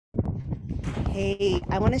Hey,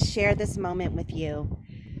 I want to share this moment with you.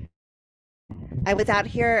 I was out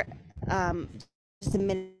here um, just a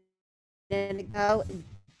minute ago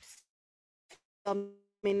filming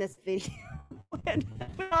this video, and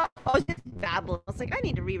I was just babbling. I was like, I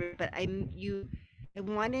need to read it, but I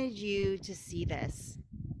wanted you to see this.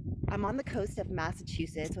 I'm on the coast of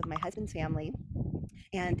Massachusetts with my husband's family,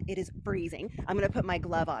 and it is freezing. I'm going to put my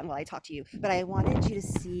glove on while I talk to you, but I wanted you to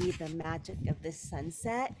see the magic of this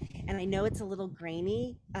sunset. And I know it's a little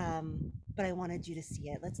grainy, but I wanted you to see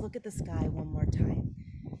it. Let's look at the sky one more time.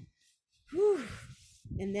 Whew.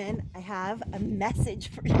 And then I have a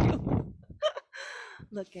message for you.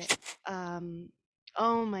 Look at,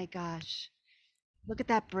 oh my gosh, look at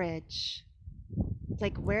that bridge. It's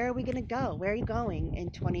like, where are we going to go? Where are you going in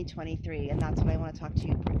 2023? And that's what I want to talk to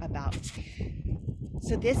you about.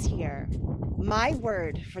 So this year, my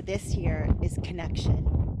word for this year is connection.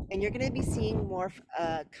 And you're going to be seeing more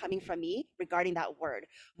coming from me regarding that word,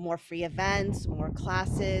 more free events, more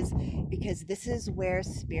classes, because this is where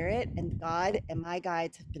spirit and God and my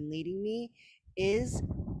guides have been leading me is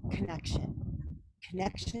connection.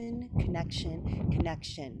 Connection, connection,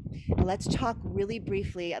 connection. And let's talk really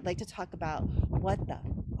briefly. I'd like to talk about what the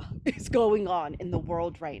is going on in the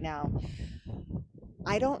world right now.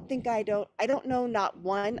 I don't know not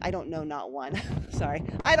one, I don't know not one, sorry.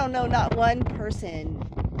 I don't know not one person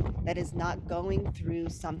that is not going through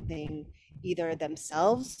something either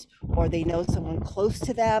themselves or they know someone close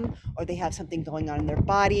to them or they have something going on in their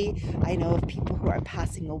body. I know of people who are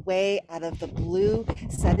passing away out of the blue.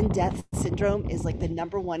 Sudden death syndrome is like the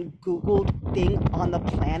number one Googled thing on the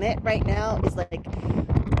planet right now. Is like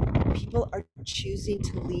people are choosing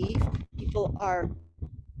to leave. People are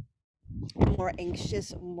more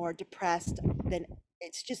anxious, more depressed than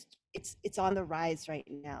it's on the rise right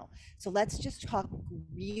now. So let's just talk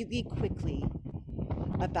really quickly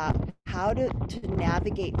about how to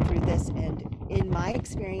navigate through this, and in my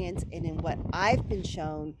experience and in what I've been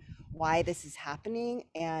shown, why this is happening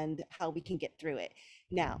and how we can get through it.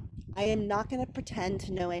 Now, I am not going to pretend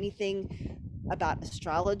to know anything about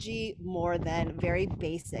astrology more than very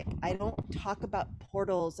basic. I don't talk about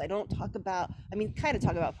portals. I don't talk about, I mean, kind of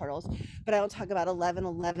talk about portals, but I don't talk about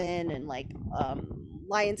 1111 and like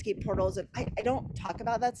Lionsgate portals. And I don't talk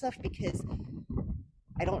about that stuff because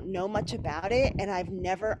I don't know much about it and I've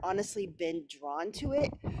never honestly been drawn to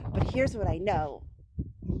it. But here's what I know.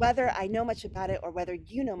 Whether I know much about it or whether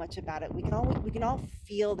you know much about it, we can all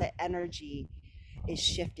feel the energy is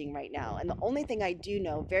shifting right now. And the only thing I do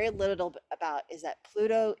know very little about is that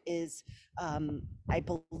Pluto is, I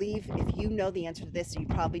believe, if you know the answer to this, you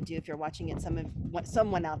probably do if you're watching it,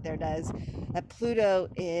 someone out there does, that Pluto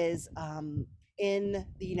is in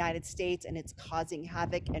the United States and it's causing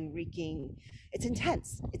havoc and wreaking. It's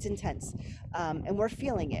intense. It's intense. And we're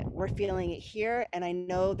feeling it. We're feeling it here. And I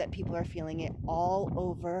know that people are feeling it all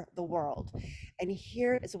over the world. And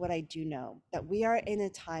here is what I do know, that we are in a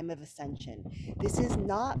time of ascension. This is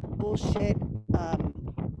not bullshit,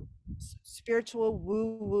 spiritual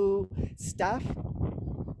woo woo stuff.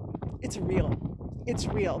 It's real. It's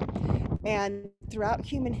real. And throughout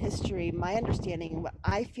human history, my understanding and what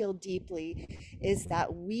I feel deeply is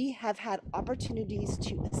that we have had opportunities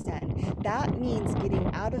to ascend. That means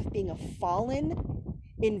getting out of being a fallen,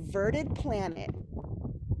 inverted planet.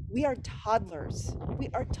 We are toddlers. We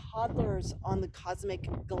are toddlers on the cosmic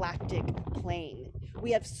galactic plane.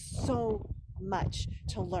 We have so much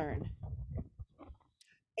to learn.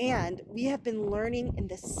 And we have been learning in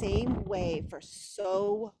the same way for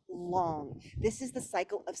so long. This is the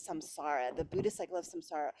cycle of samsara, the Buddhist cycle of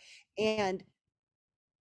samsara. And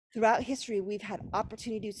throughout history, we've had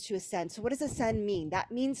opportunities to ascend. So, what does ascend mean? That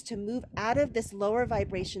means to move out of this lower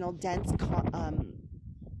vibrational,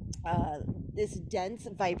 uh, this dense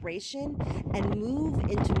vibration and move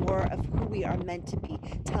into more of who we are meant to be,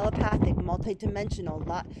 telepathic, multidimensional,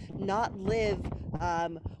 not live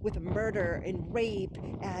with murder and rape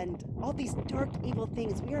and all these dark evil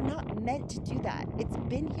things. We are not meant to do that. It's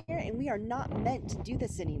been here and we are not meant to do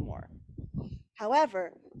this anymore.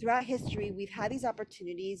 However, throughout history, we've had these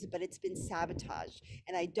opportunities, but it's been sabotaged.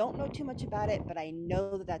 And I don't know too much about it, but I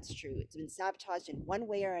know that that's true. It's been sabotaged in one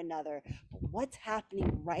way or another. But what's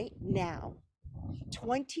happening right now,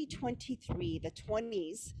 2023, the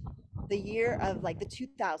 20s, the year of like the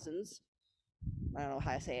 2000s, I don't know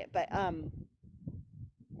how to say it, but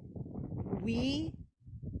we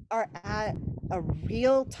are at a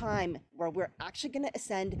real time where we're actually going to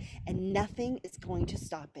ascend and nothing is going to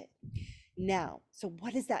stop it. Now, so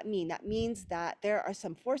what does that mean? That means that there are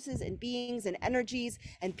some forces and beings and energies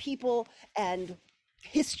and people and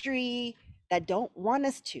history that don't want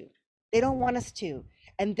us to. They don't want us to.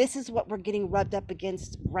 And this is what we're getting rubbed up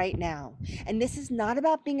against right now. And this is not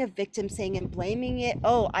about being a victim saying and blaming it.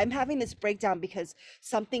 Oh, I'm having this breakdown because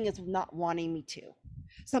something is not wanting me to.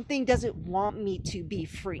 Something doesn't want me to be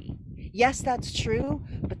free. Yes, that's true,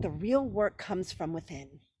 but the real work comes from within.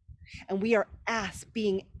 And we are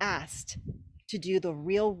being asked to do the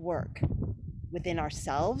real work within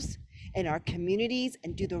ourselves and our communities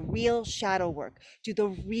and do the real shadow work, do the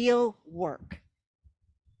real work.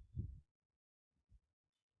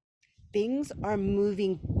 Things are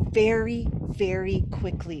moving very, very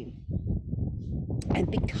quickly. And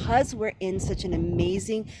because we're in such an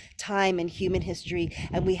amazing time in human history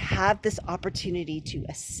and we have this opportunity to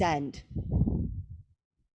ascend,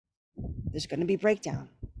 there's going to be breakdown.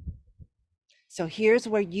 So here's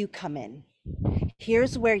where you come in.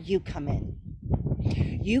 Here's where you come in.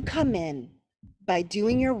 You come in by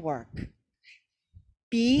doing your work.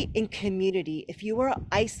 Be in community. If you are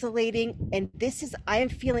isolating, and this is, I am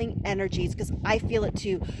feeling energies because I feel it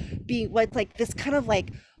too. Being what's like this kind of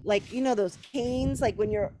like you know those canes, like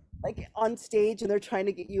when you're like on stage and they're trying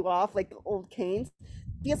to get you off, like the old canes.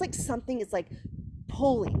 Feels like something is like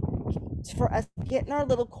pulling for us to get in our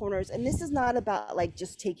little corners. And this is not about like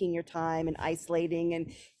just taking your time and isolating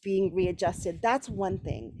and being readjusted. That's one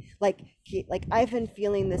thing. Like I've been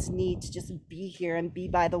feeling this need to just be here and be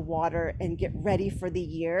by the water and get ready for the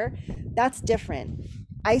year. That's different.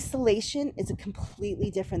 Isolation is a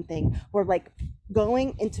completely different thing. We're like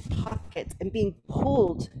going into pockets and being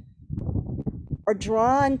pulled or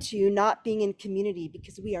drawn to not being in community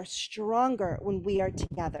because we are stronger when we are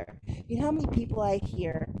together. You know how many people I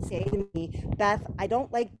hear say to me, Beth, I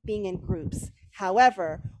don't like being in groups.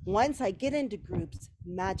 However, once I get into groups,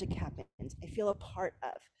 magic happens. I feel a part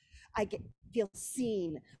of. Feel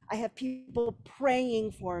seen. I have people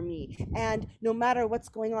praying for me. And no matter what's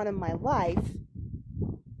going on in my life,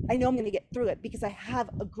 I know I'm going to get through it because I have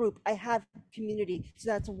a group, I have community. So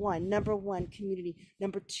that's one. Number one, community.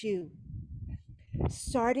 Number two,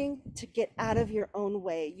 starting to get out of your own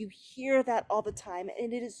way. You hear that all the time,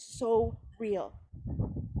 and it is so real.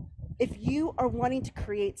 If you are wanting to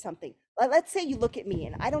create something, let's say you look at me,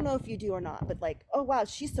 and I don't know if you do or not, but like, oh wow,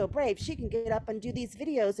 she's so brave. She can get up and do these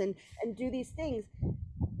videos and do these things.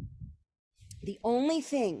 The only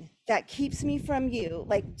thing that keeps me from you,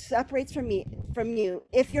 like separates from you,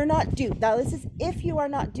 if you're not doing, now this is if you are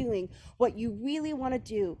not doing what you really want to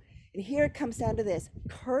do, and here it comes down to this: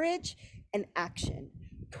 courage and action.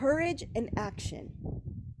 Courage and action.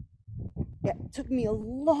 It took me a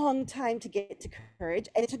long time to get to courage,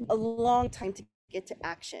 and it took a long time to get to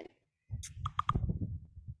action.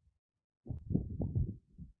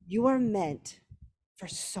 You are meant for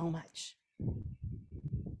so much.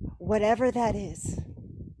 Whatever that is,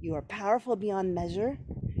 you are powerful beyond measure.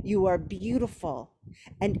 You are beautiful.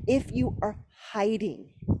 And if you are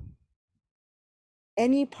hiding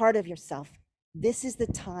any part of yourself, this is the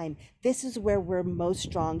time. This is where we're most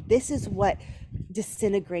strong. This is what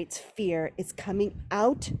disintegrates fear. It's coming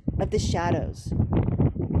out of the shadows.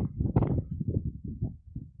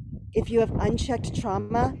 If you have unchecked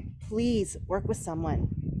trauma, please work with someone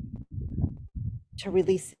to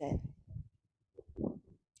release it.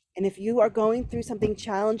 And if you are going through something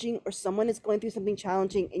challenging, or someone is going through something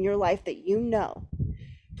challenging in your life that you know,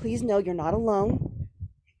 please know you're not alone.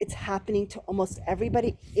 It's happening to almost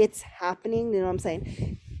everybody. It's happening, you know what I'm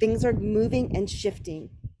saying? Things are moving and shifting.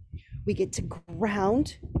 We get to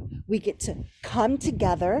ground. We get to come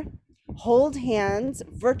together, hold hands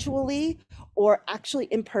virtually or actually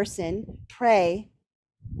in person, pray,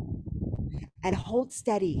 and hold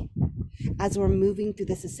steady as we're moving through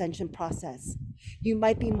this ascension process. You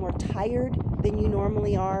might be more tired than you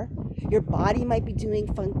normally are. Your body might be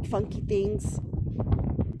doing funky things.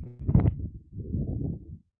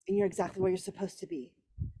 And you're exactly where you're supposed to be.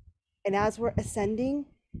 And as we're ascending,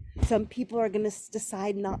 some people are going to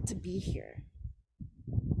decide not to be here.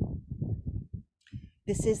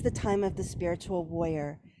 This is the time of the spiritual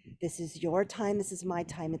warrior. This is your time. This is my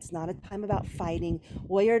time. It's not a time about fighting.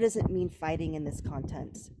 Warrior doesn't mean fighting in this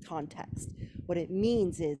context. What it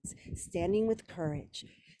means is standing with courage,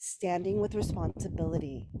 standing with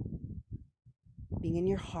responsibility, being in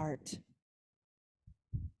your heart,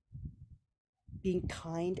 being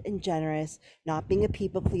kind and generous, not being a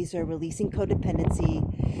people pleaser, releasing codependency,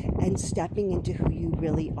 and stepping into who you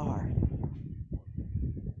really are.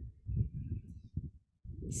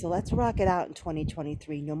 So let's rock it out in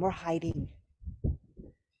 2023. No more hiding.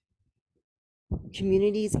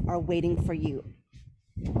 Communities are waiting for you.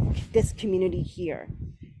 This community here.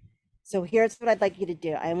 So here's what I'd like you to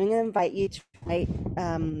do. I'm going to invite you to write,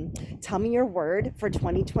 tell me your word for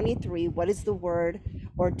 2023. What is the word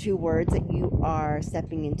or 2 words that you are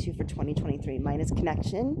stepping into for 2023. Mine is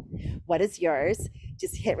connection. What is yours?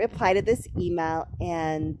 Just hit reply to this email,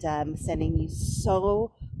 and sending you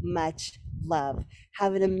so much love.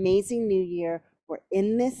 Have an amazing new year. We're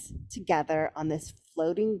in this together on this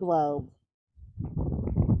floating globe.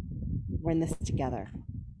 We're in this together.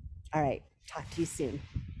 All right. Talk to you soon.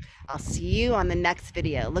 I'll see you on the next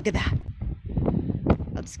video. Look at that.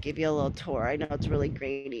 I'll just give you a little tour. I know it's really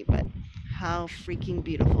grainy, but how freaking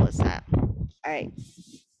beautiful is that? All right.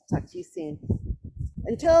 Talk to you soon.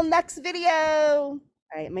 Until next video. All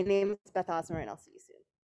right. My name is Beth Osmer, and I'll see you soon.